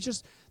nothing, it's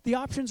just the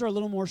options are a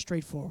little more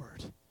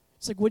straightforward.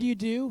 It's what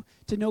do?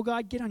 To know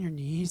God, get on your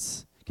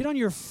knees. Get on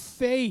your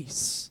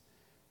face.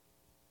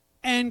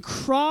 And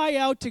cry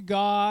out to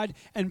God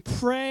and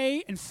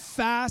pray and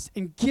fast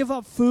and give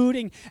up food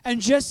and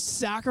just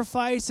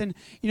sacrifice and,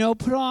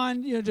 put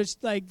on,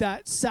 just like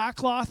that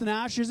sackcloth and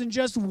ashes and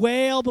just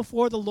wail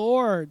before the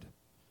Lord.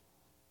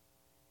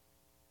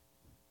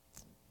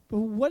 But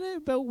what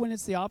about when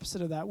it's the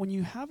opposite of that? When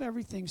you have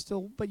everything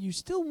still, but you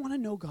still want to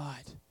know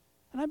God?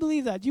 And I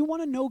believe that. Do you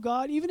want to know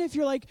God? Even if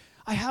you're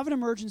I have an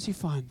emergency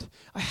fund.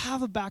 I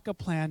have a backup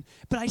plan,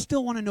 but I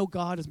still want to know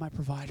God as my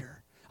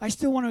provider. I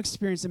still want to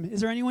experience him. Is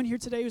there anyone here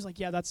today who's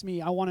yeah, that's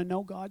me. I want to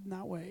know God in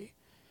that way.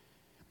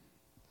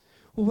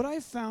 Well, what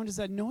I've found is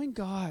that knowing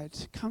God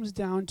comes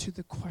down to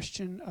the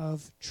question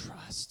of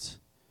trust.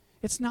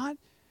 It's not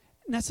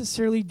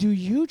necessarily do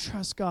you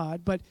trust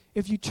God, but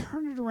if you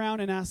turn it around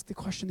and ask the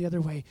question the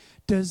other way,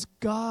 does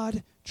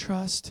God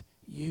trust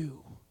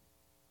you?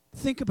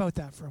 Think about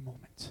that for a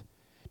moment.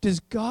 Does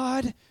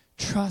God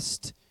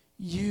trust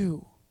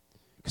you?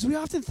 Because we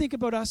often think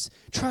about us,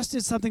 trust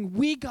is something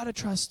we got to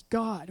trust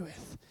God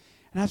with.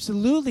 And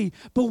absolutely.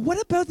 But what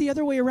about the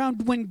other way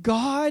around? When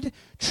God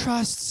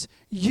trusts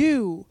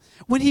you,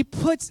 when he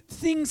puts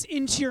things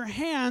into your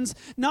hands,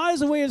 not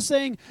as a way of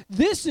saying,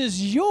 this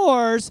is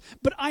yours,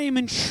 but I am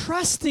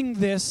entrusting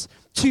this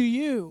to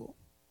you.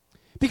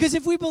 Because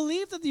if we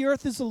believe that the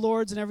earth is the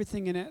Lord's and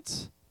everything in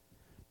it,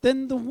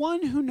 then the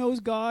one who knows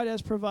God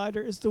as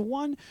provider is the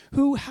one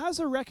who has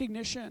a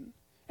recognition.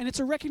 And it's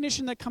a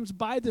recognition that comes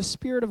by the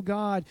Spirit of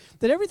God,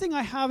 that everything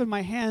I have in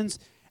my hands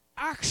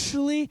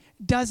actually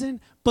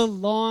doesn't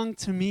belong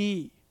to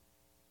me.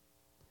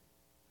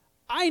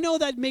 I know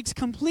that makes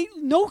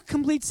no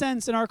complete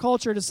sense in our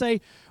culture to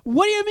say,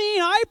 what do you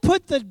mean? I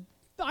put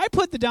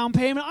the down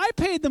payment. I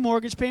paid the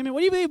mortgage payment.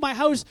 What do you mean my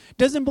house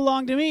doesn't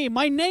belong to me?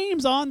 My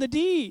name's on the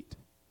deed.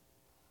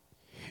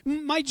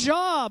 My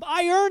job,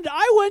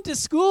 I went to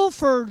school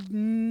for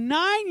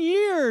 9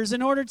 years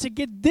in order to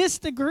get this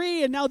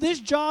degree, and now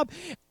this job,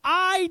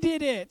 I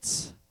did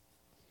it.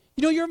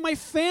 You know, you're my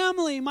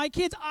family, my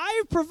kids.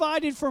 I've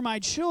provided for my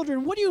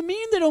children. What do you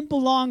mean they don't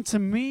belong to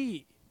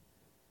me?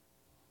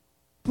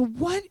 But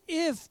what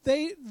if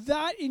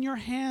that in your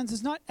hands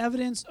is not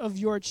evidence of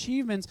your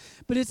achievements,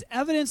 but it's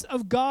evidence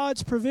of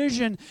God's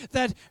provision,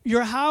 that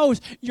your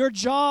house, your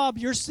job,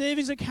 your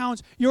savings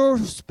accounts, your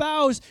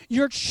spouse,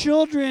 your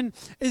children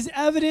is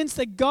evidence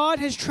that God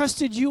has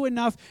trusted you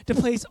enough to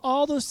place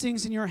all those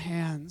things in your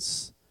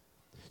hands.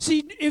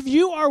 See, if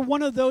you are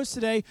one of those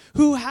today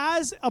who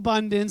has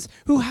abundance,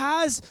 who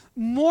has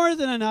more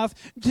than enough,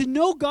 to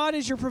know God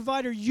as your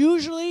provider,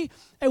 usually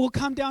it will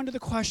come down to the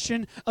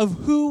question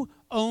of who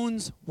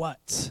owns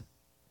what.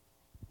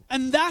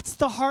 And that's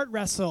the heart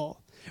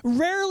wrestle.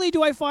 Rarely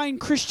do I find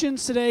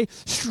Christians today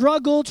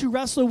struggle to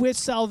wrestle with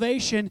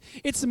salvation.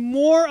 It's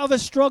more of a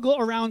struggle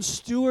around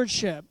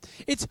stewardship.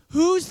 It's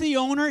who's the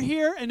owner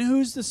here and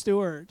who's the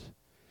steward.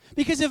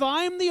 Because if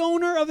I'm the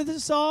owner of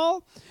this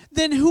all,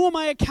 then who am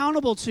I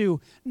accountable to?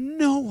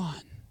 No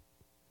one.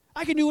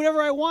 I can do whatever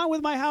I want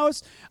with my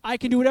house. I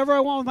can do whatever I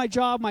want with my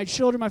job, my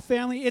children, my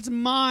family. It's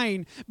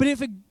mine. But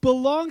if it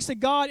belongs to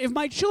God, if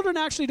my children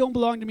actually don't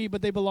belong to me,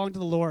 but they belong to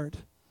the Lord,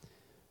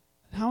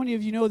 how many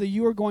of you know that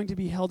you are going to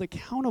be held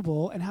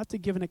accountable and have to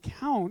give an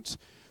account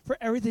for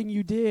everything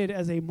you did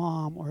as a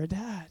mom or a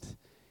dad?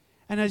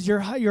 And as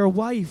your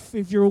wife,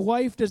 if your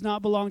wife does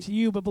not belong to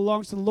you but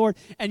belongs to the Lord,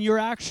 and you're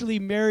actually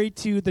married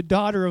to the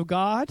daughter of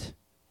God,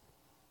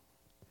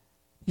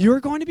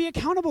 you're going to be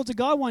accountable to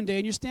God one day,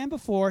 and you stand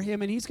before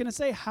him, and he's going to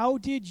say, how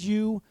did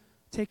you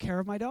take care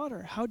of my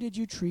daughter? How did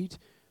you treat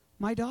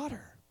my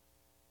daughter?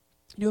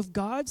 You know, if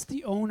God's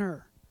the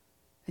owner,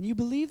 and you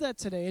believe that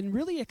today, and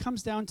really it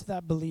comes down to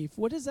that belief,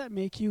 what does that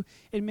make you?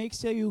 It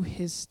makes you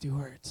his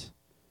steward.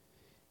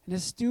 And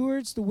as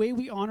stewards, the way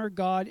we honor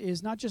God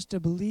is not just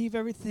to believe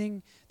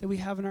everything that we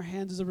have in our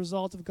hands as a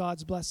result of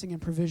God's blessing and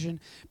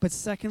provision, but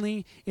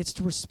secondly, it's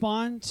to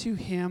respond to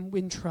him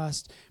in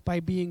trust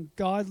by being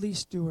godly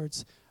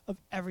stewards of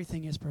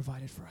everything he has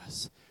provided for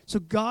us. So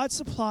God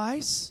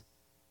supplies,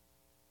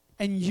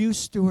 and you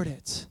steward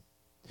it.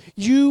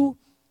 You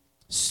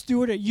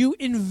steward it. You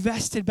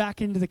invested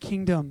back into the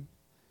kingdom.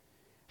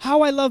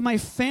 How I love my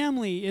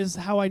family is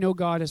how I know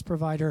God as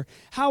provider.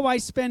 How I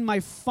spend my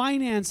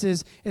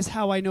finances is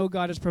how I know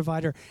God as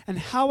provider. And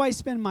how I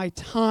spend my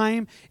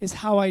time is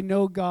how I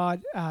know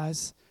God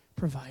as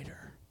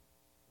provider.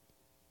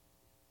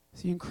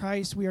 See, in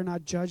Christ, we are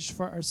not judged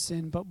for our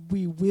sin, but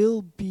we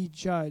will be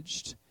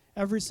judged,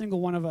 every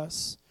single one of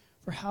us,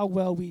 for how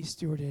well we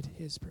stewarded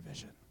his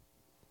provision.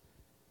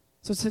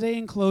 So today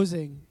in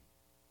closing,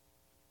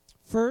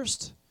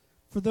 first,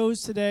 for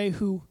those today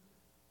who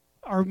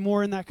are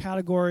more in that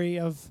category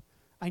of,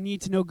 I need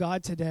to know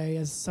God today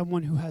as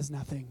someone who has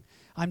nothing.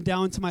 I'm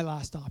down to my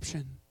last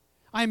option.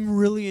 I'm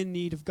really in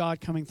need of God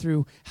coming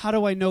through. How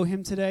do I know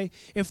him today?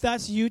 If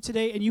that's you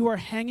today and you are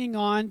hanging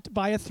on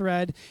by a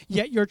thread,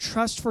 yet your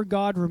trust for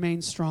God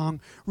remains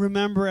strong,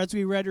 remember, as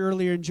we read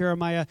earlier in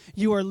Jeremiah,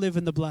 you are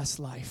living the blessed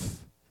life.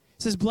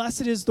 It says,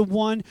 blessed is the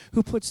one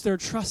who puts their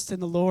trust in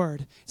the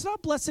Lord. It's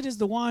not blessed is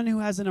the one who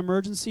has an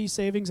emergency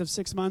savings of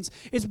 6 months.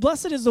 It's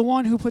blessed is the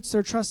one who puts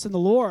their trust in the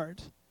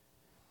Lord.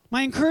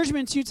 My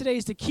encouragement to you today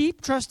is to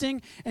keep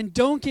trusting and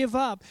don't give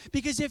up.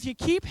 Because if you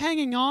keep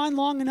hanging on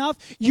long enough,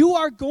 you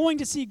are going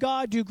to see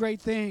God do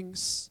great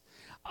things.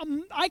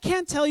 I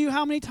can't tell you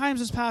how many times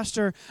as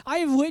pastor I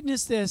have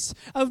witnessed this,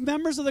 of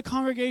members of the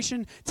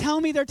congregation tell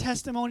me their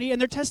testimony,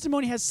 and their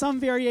testimony has some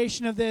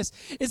variation of this,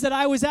 is that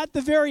I was at the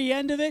very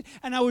end of it,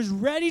 and I was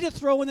ready to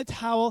throw in the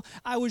towel.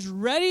 I was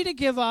ready to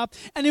give up,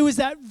 and it was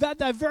that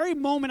very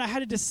moment I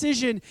had a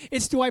decision.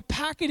 It's, do I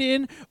pack it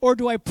in, or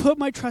do I put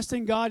my trust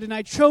in God? And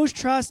I chose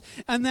trust,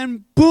 and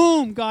then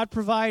boom, God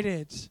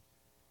provided.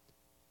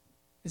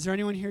 Is there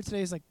anyone here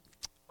today who's like,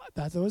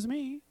 that was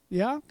me?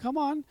 Yeah, come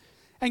on.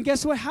 And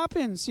guess what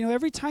happens? You know,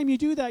 every time you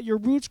do that, your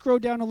roots grow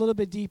down a little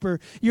bit deeper.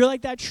 You're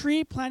like that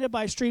tree planted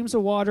by streams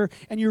of water,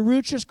 and your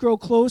roots just grow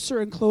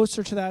closer and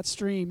closer to that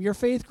stream. Your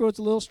faith grows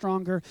a little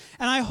stronger.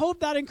 And I hope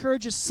that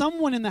encourages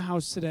someone in the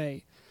house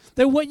today,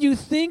 that what you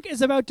think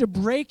is about to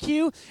break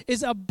you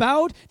is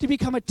about to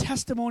become a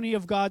testimony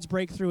of God's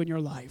breakthrough in your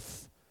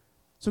life.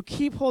 So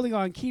keep holding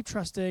on, keep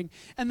trusting.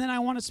 And then I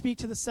want to speak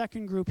to the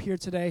second group here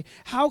today.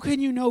 How can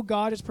you know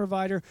God is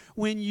provider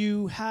when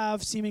you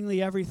have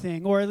seemingly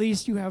everything, or at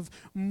least you have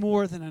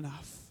more than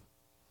enough?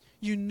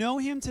 You know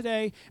him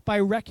today by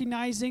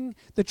recognizing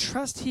the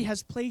trust he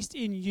has placed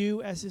in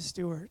you as his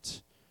steward.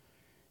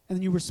 And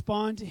then you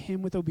respond to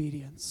him with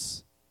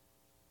obedience.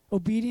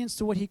 Obedience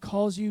to what he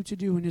calls you to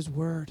do in his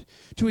word.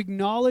 To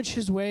acknowledge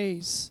his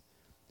ways.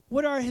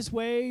 What are his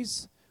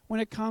ways when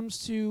it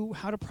comes to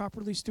how to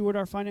properly steward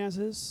our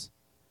finances?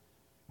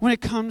 When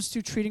it comes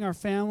to treating our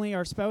family,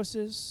 our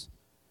spouses?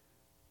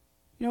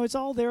 You know, it's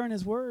all there in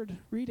his word.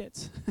 Read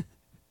it.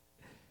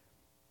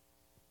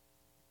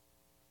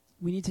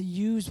 We need to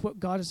use what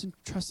God has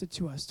entrusted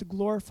to us to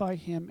glorify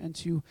him and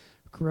to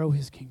grow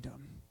his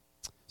kingdom.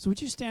 So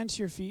would you stand to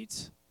your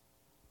feet?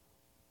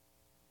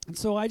 And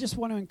so I just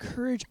want to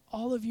encourage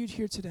all of you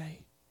here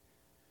today,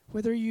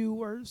 whether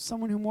you are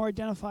someone who more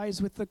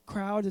identifies with the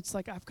crowd, it's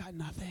like, I've got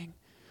nothing,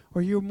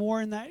 or you're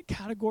more in that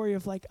category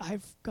of like,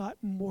 I've got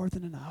more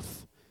than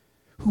enough.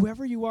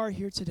 Whoever you are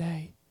here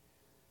today,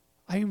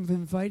 I am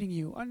inviting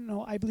you,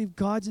 I believe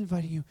God's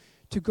inviting you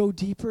to go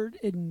deeper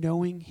in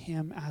knowing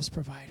him as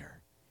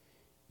provider.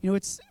 You know,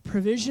 it's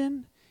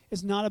provision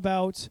is not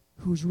about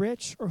who's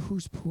rich or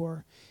who's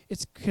poor.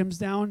 It comes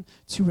down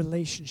to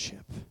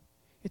relationship.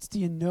 It's, do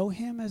you know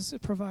him as a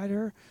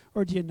provider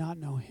or do you not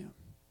know him?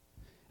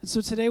 And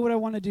so today what I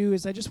want to do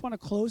is I just want to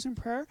close in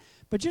prayer,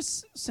 but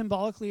just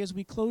symbolically as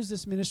we close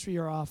this ministry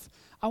year off,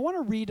 I want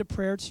to read a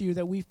prayer to you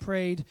that we've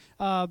prayed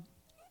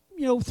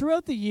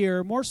throughout the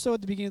year, more so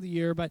at the beginning of the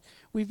year, but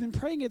we've been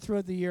praying it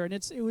throughout the year, and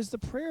it was the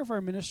prayer of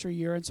our ministry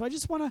year. And so I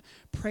just want to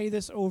pray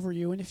this over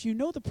you. And if you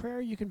know the prayer,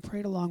 you can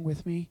pray it along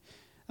with me.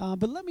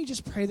 But let me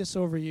just pray this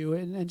over you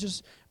and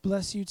just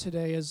bless you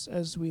today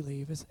as we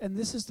leave. And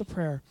this is the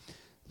prayer.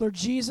 Lord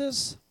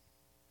Jesus,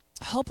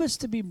 help us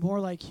to be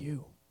more like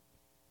you.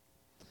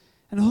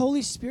 And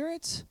Holy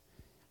Spirit,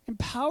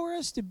 empower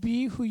us to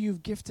be who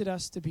you've gifted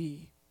us to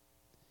be.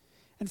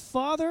 And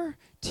Father,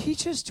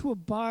 teach us to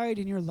abide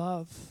in your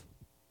love.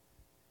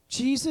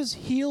 Jesus,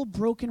 heal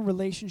broken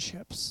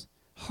relationships,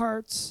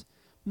 hearts,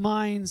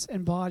 minds,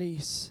 and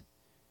bodies.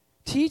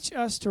 Teach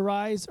us to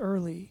rise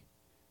early,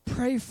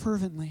 pray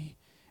fervently,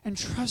 and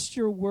trust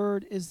your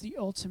word is the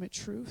ultimate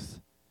truth.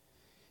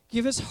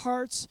 Give us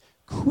hearts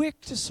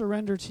quick to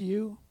surrender to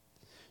you,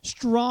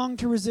 strong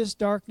to resist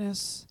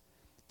darkness,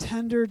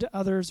 tender to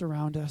others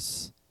around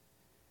us.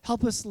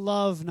 Help us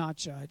love, not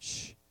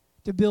judge,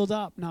 to build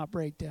up, not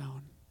break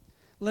down.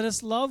 Let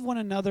us love one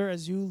another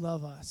as you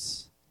love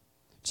us.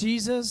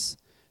 Jesus,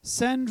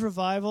 send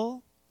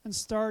revival and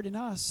start in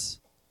us.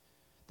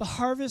 The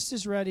harvest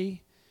is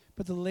ready,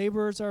 but the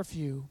laborers are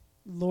few.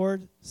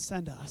 Lord,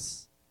 send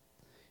us.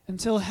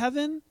 Until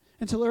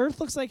earth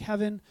looks like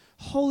heaven,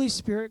 Holy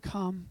Spirit,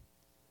 come.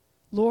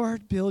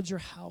 Lord, build your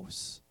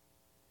house.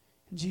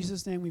 In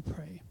Jesus' name we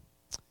pray.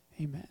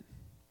 Amen.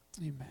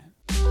 Amen.